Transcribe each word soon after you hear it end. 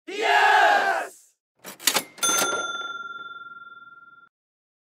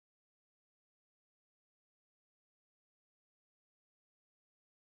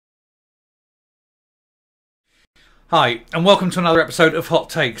Hi, and welcome to another episode of Hot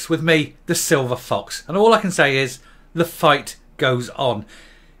Takes with me, the Silver Fox. And all I can say is, the fight goes on.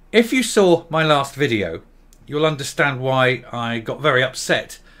 If you saw my last video, you'll understand why I got very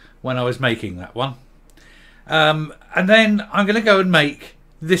upset when I was making that one. And then I'm going to go and make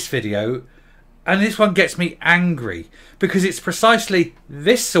this video, and this one gets me angry, because it's precisely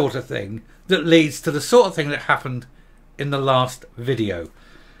this sort of thing that leads to the sort of thing that happened in the last video.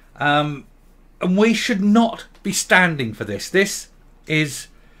 And we should not be standing for this. This is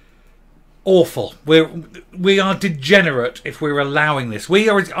awful. We are degenerate if we're allowing this.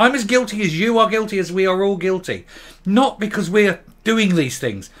 I'm as guilty as you are guilty, as we are all guilty. Not because we're doing these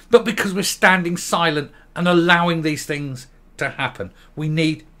things, but because we're standing silent and allowing these things to happen. We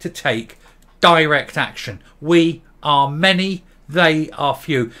need to take direct action. We are many, they are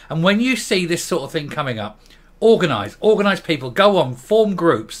few. And when you see this sort of thing coming up, organise people, go on, form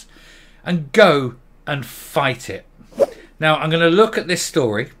groups, and go and fight it. Now, I'm going to look at this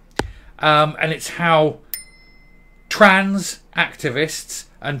story, and it's how trans activists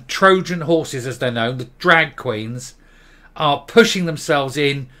and Trojan horses, as they're known, the drag queens, are pushing themselves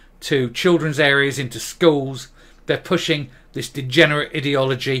in to children's areas, into schools. They're pushing this degenerate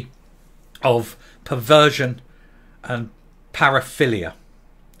ideology of perversion and paraphilia.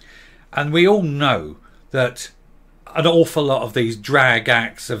 And we all know that an awful lot of these drag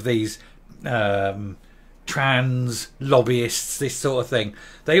acts, of these trans lobbyists, this sort of thing,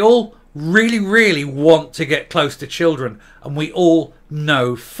 they all really want to get close to children, and we all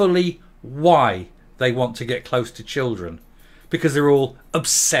know fully why they want to get close to children, because they're all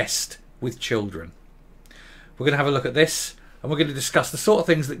obsessed with children. We're going to have a look at this, and we're going to discuss the sort of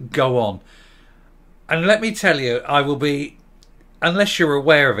things that go on. And let me tell you, I will be, unless you're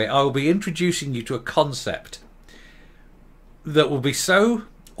aware of it, I will be introducing you to a concept that will be so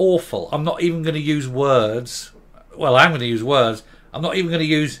awful. I'm not even going to use words. Well, I'm going to use words. I'm not even going to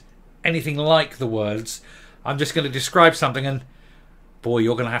use anything like the words. I'm just going to describe something, and boy,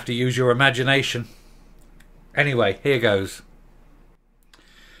 you're going to have to use your imagination. Anyway, here goes.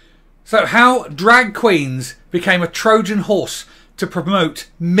 So, how drag queens became a Trojan horse to promote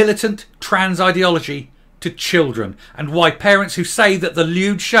militant trans ideology to children, and why parents who say that the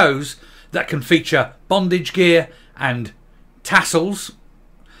lewd shows that can feature bondage gear and tassels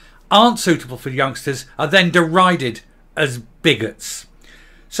aren't suitable for youngsters are then derided as bigots.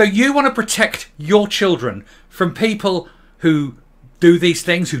 So you want to protect your children from people who do these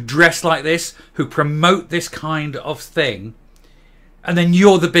things, who dress like this, who promote this kind of thing, and then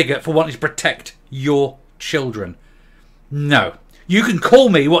you're the bigot for wanting to protect your children. No. You can call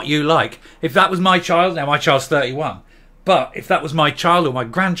me what you like. If that was my child, now my child's 31, but if that was my child or my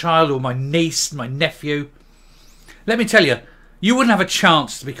grandchild or my niece, my nephew, let me tell you, you wouldn't have a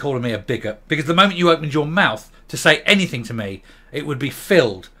chance to be calling me a bigot, because the moment you opened your mouth to say anything to me, it would be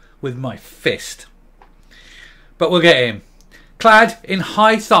filled with my fist. But we'll get in. Clad in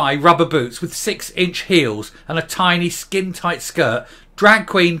high-thigh rubber boots with 6-inch heels and a tiny skin-tight skirt, drag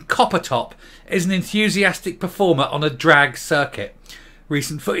queen Coppertop is an enthusiastic performer on a drag circuit.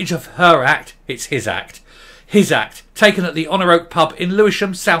 Recent footage of her act, it's his act. His act, taken at the Honour Oak pub in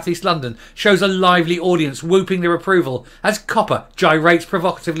Lewisham, South East London, shows a lively audience whooping their approval as Copper gyrates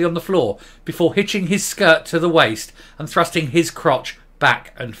provocatively on the floor before hitching his skirt to the waist and thrusting his crotch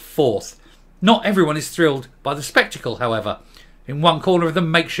back and forth. Not everyone is thrilled by the spectacle, however. In one corner of the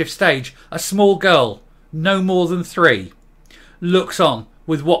makeshift stage, a small girl, no more than 3, looks on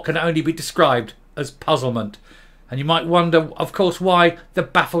with what can only be described as puzzlement. And you might wonder, of course, why the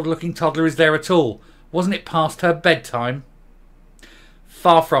baffled-looking toddler is there at all. Wasn't it past her bedtime?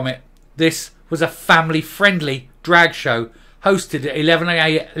 Far from it. This was a family-friendly drag show hosted at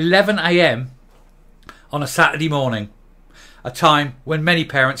 11 a.m. on a Saturday morning, a time when many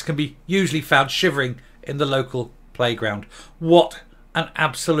parents can be usually found shivering in the local playground. What an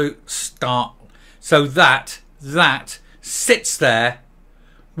absolute start. So that sits there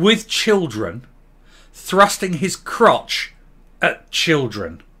with children, thrusting his crotch at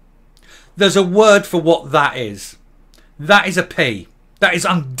children. There's a word for what that is. That is a P. That is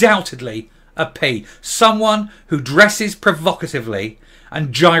undoubtedly a P. Someone who dresses provocatively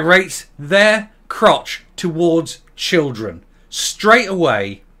and gyrates their crotch towards children straight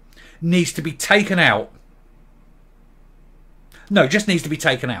away needs to be taken out. No, just needs to be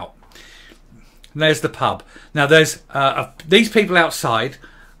taken out. And there's the pub. Now there's these people outside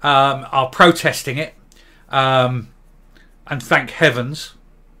are protesting it, and thank heavens.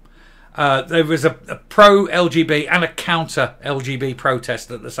 There was a pro-LGB and a counter-LGB protest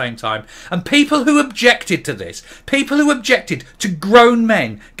at the same time. And people who objected to this, people who objected to grown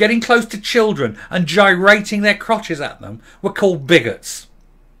men getting close to children and gyrating their crotches at them, were called bigots.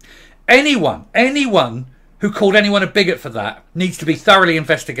 Anyone who called anyone a bigot for that needs to be thoroughly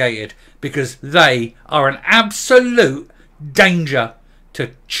investigated, because they are an absolute danger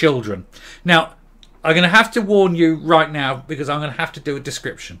to children. Now, I'm going to have to warn you right now, because I'm going to have to do a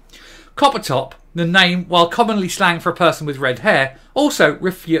description. Copper top, the name, while commonly slang for a person with red hair, also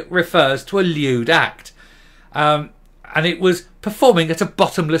refers to a lewd act. And it was performing at a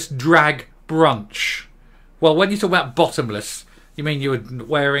bottomless drag brunch. Well, when you talk about bottomless, you mean you were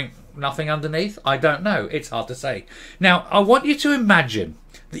wearing nothing underneath? I don't know. It's hard to say. Now, I want you to imagine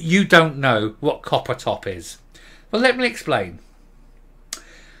that you don't know what copper top is. Well, let me explain.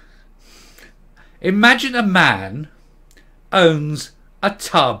 Imagine a man owns a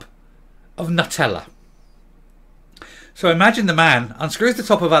tub of Nutella. So imagine the man unscrews the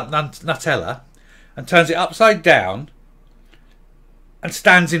top of that Nutella and turns it upside down and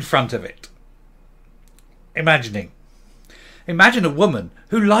stands in front of it. Imagine a woman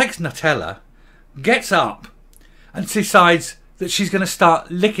who likes Nutella gets up and decides that she's going to start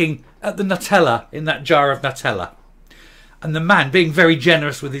licking at the Nutella in that jar of Nutella. And the man, being very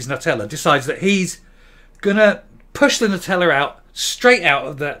generous with his Nutella, decides that he's going to push the Nutella out, straight out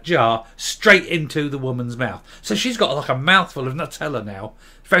of that jar, straight into the woman's mouth. So she's got like a mouthful of Nutella now.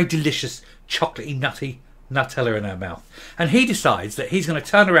 Very delicious, chocolatey, nutty Nutella in her mouth. And he decides that he's going to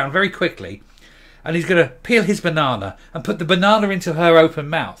turn around very quickly and he's going to peel his banana and put the banana into her open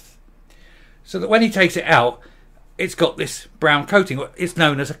mouth. So that when he takes it out, it's got this brown coating. It's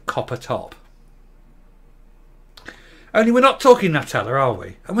known as a copper top. Only we're not talking Nutella, are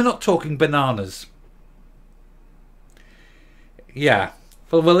we? And we're not talking bananas. Yeah,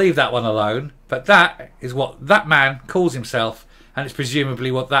 well, we'll leave that one alone. But that is what that man calls himself, and it's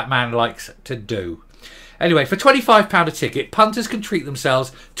presumably what that man likes to do. Anyway, for £25 a ticket, punters can treat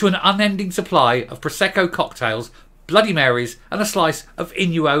themselves to an unending supply of Prosecco cocktails, Bloody Marys, and a slice of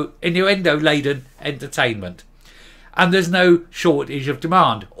innuendo-laden entertainment. And there's no shortage of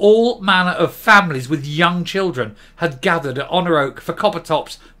demand. All manner of families with young children had gathered at Honour Oak for Copper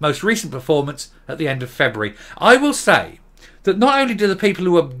Top's most recent performance at the end of February. I will say that not only do the people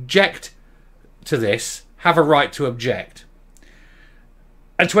who object to this have a right to object,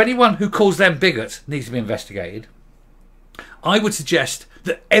 and to anyone who calls them bigots needs to be investigated, I would suggest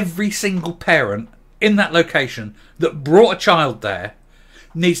that every single parent in that location that brought a child there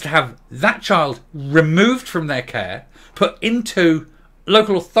needs to have that child removed from their care, put into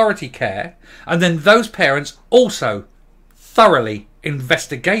local authority care, and then those parents also thoroughly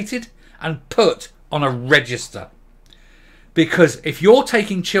investigated and put on a register. Because if you're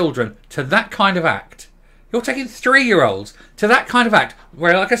taking children to that kind of act, you're taking 3-year-olds to that kind of act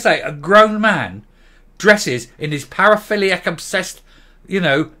where, like I say, a grown man dresses in his paraphiliac obsessed,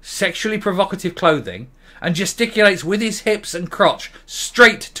 sexually provocative clothing and gesticulates with his hips and crotch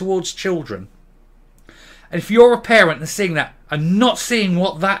straight towards children. And if you're a parent and seeing that and not seeing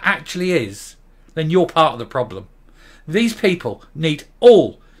what that actually is, then you're part of the problem. These people need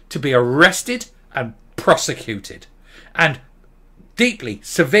all to be arrested and prosecuted. And deeply,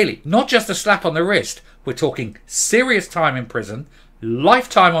 severely, not just a slap on the wrist. We're talking serious time in prison,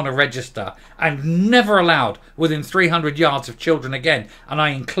 lifetime on a register, and never allowed within 300 yards of children again. And I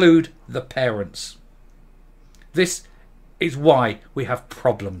include the parents. This is why we have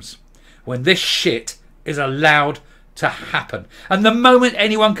problems. When this shit is allowed to happen. And the moment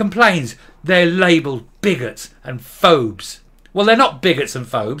anyone complains, they're labelled bigots and phobes. Well, they're not bigots and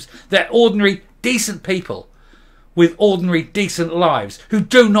phobes. They're ordinary, decent people with ordinary, decent lives who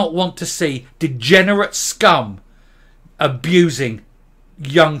do not want to see degenerate scum abusing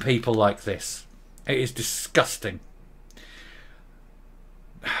young people like this. It is disgusting.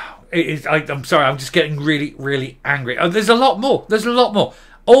 I'm sorry, I'm just getting really, really angry. Oh, there's a lot more.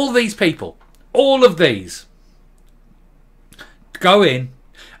 All these people, all of these, go in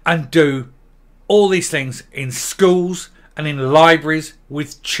and do all these things in schools and in libraries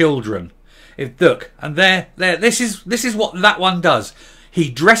with children. This is what that one does. He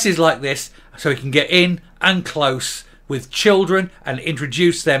dresses like this so he can get in and close with children and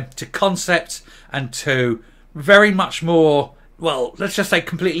introduce them to concepts and to very much more, well, let's just say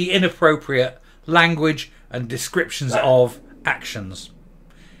completely inappropriate language and descriptions of actions.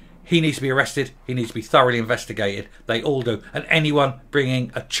 He needs to be arrested. He needs to be thoroughly investigated. They all do. And anyone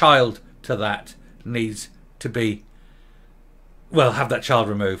bringing a child to that needs to be well, have that child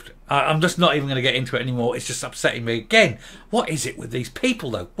removed. I'm just not even going to get into it anymore. It's just upsetting me again. What is it with these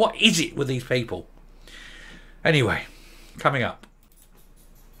people, though? What is it with these people? Anyway, coming up.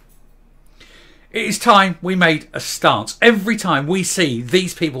 It is time we made a stance. Every time we see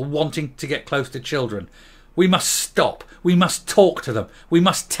these people wanting to get close to children, we must stop. We must talk to them. We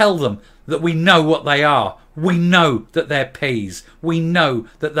must tell them that we know what they are. We know that they're peas. We know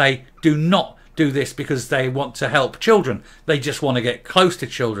that they do not do this because they want to help children. They just want to get close to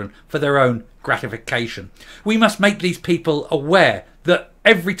children for their own gratification. We must make these people aware that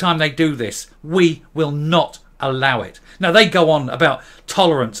every time they do this, we will not allow it. Now, they go on about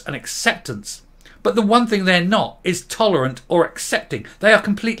tolerance and acceptance, but the one thing they're not is tolerant or accepting. They are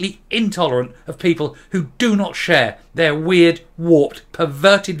completely intolerant of people who do not share their weird, warped,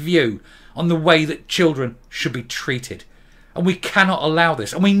 perverted view on the way that children should be treated. And we cannot allow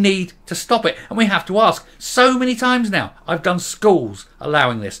this, and we need to stop it. And we have to ask, so many times now, I've done schools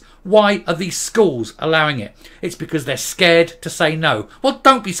allowing this. Why are these schools allowing it? It's because they're scared to say no. Well,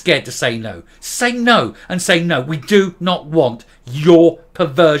 don't be scared to say no. Say no, and say no. We do not want your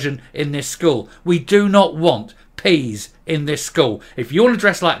perversion in this school. We do not want peas in this school. If you want to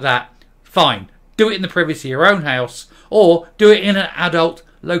dress like that, fine. Do it in the privacy of your own house, or do it in an adult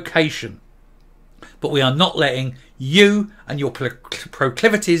location. But we are not letting you and your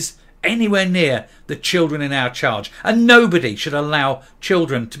proclivities anywhere near the children in our charge. And nobody should allow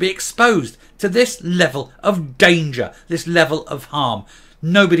children to be exposed to this level of danger, this level of harm.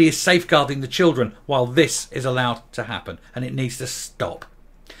 Nobody is safeguarding the children while this is allowed to happen, and it needs to stop.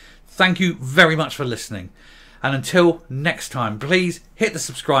 Thank you very much for listening. And until next time, please hit the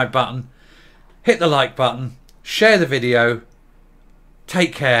subscribe button, hit the like button, share the video.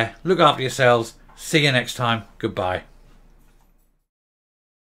 Take care, look after yourselves. See you next time. Goodbye.